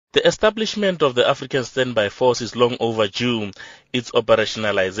The establishment of the African Standby Force is long overdue. Its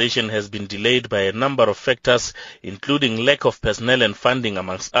operationalization has been delayed by a number of factors, including lack of personnel and funding,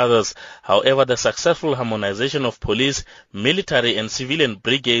 amongst others. However, the successful harmonization of police, military and civilian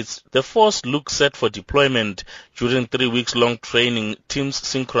brigades, the force looks set for deployment. During 3 weeks-long training, teams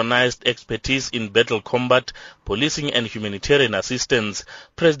synchronized expertise in battle combat, policing and humanitarian assistance.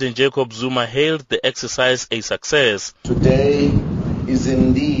 President Jacob Zuma hailed the exercise a success. Today is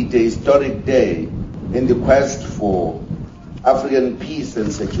indeed a historic day in the quest for African peace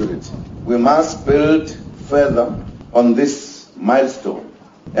and security. We must build further on this milestone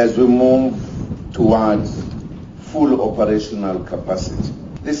as we move towards full operational capacity.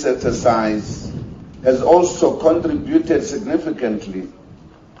 This exercise has also contributed significantly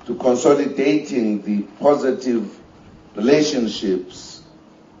to consolidating the positive relationships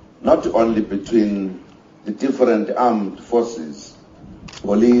not only between the different armed forces,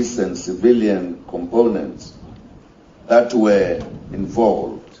 police and civilian components that were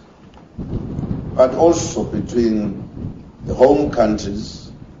involved, but also between the home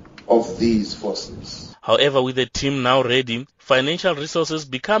countries of these forces. However, with the team now ready, financial resources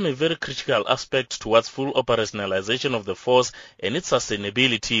become a very critical aspect towards full operationalization of the force and its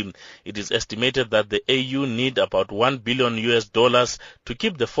sustainability. It is estimated that the AU need about $1 billion to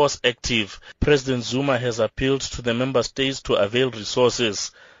keep the force active. President Zuma has appealed to the member states to avail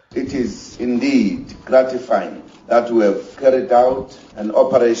resources. It is indeed gratifying that we have carried out an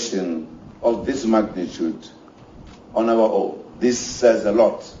operation of this magnitude on our own. This says a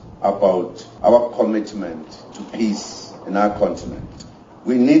lot about our commitment to peace in our continent.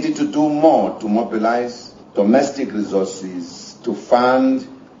 We needed to do more to mobilize domestic resources to fund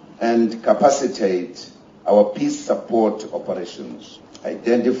and capacitate our peace support operations,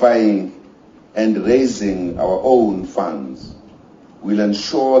 identifying and raising our own funds will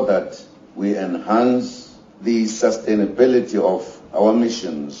ensure that we enhance the sustainability of our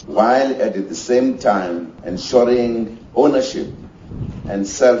missions while at the same time ensuring ownership and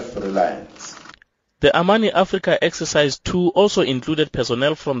self-reliance. The AMANI Africa Exercise 2 also included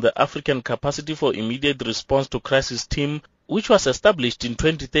personnel from the African Capacity for Immediate Response to Crisis team, which was established in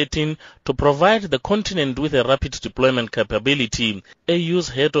 2013 to provide the continent with a rapid deployment capability. AU's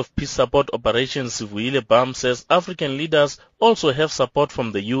head of peace support operations, Sivuyile Bam, says African leaders also have support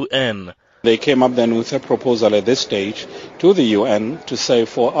from the UN. They came up then with a proposal at this stage to the UN to say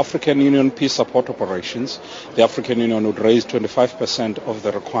for African Union peace support operations, the African Union would raise 25% of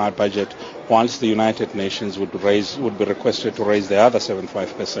the required budget, whilst the United Nations would be requested to raise the other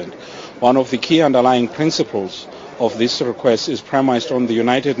 75%. One of the key underlying principles of this request is premised on the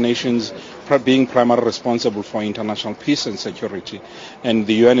United Nations being primarily responsible for international peace and security, and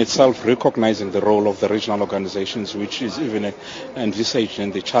the UN itself recognizing the role of the regional organizations, which is even envisaged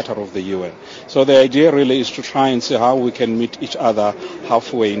in the Charter of the UN. So the idea really is to try and see how we can meet each other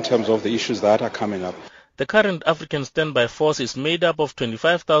halfway in terms of the issues that are coming up. The current African Standby Force is made up of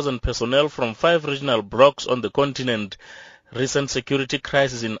 25,000 personnel from 5 regional blocs on the continent. Recent security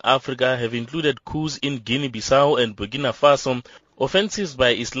crises in Africa have included coups in Guinea-Bissau and Burkina Faso, offensives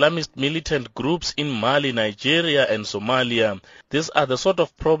by Islamist militant groups in Mali, Nigeria and Somalia. These are the sort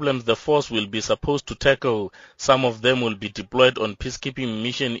of problems the force will be supposed to tackle. Some of them will be deployed on peacekeeping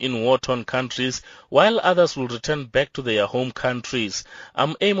mission in war-torn countries, while others will return back to their home countries.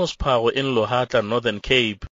 I'm Amos Power in Lohata, Northern Cape.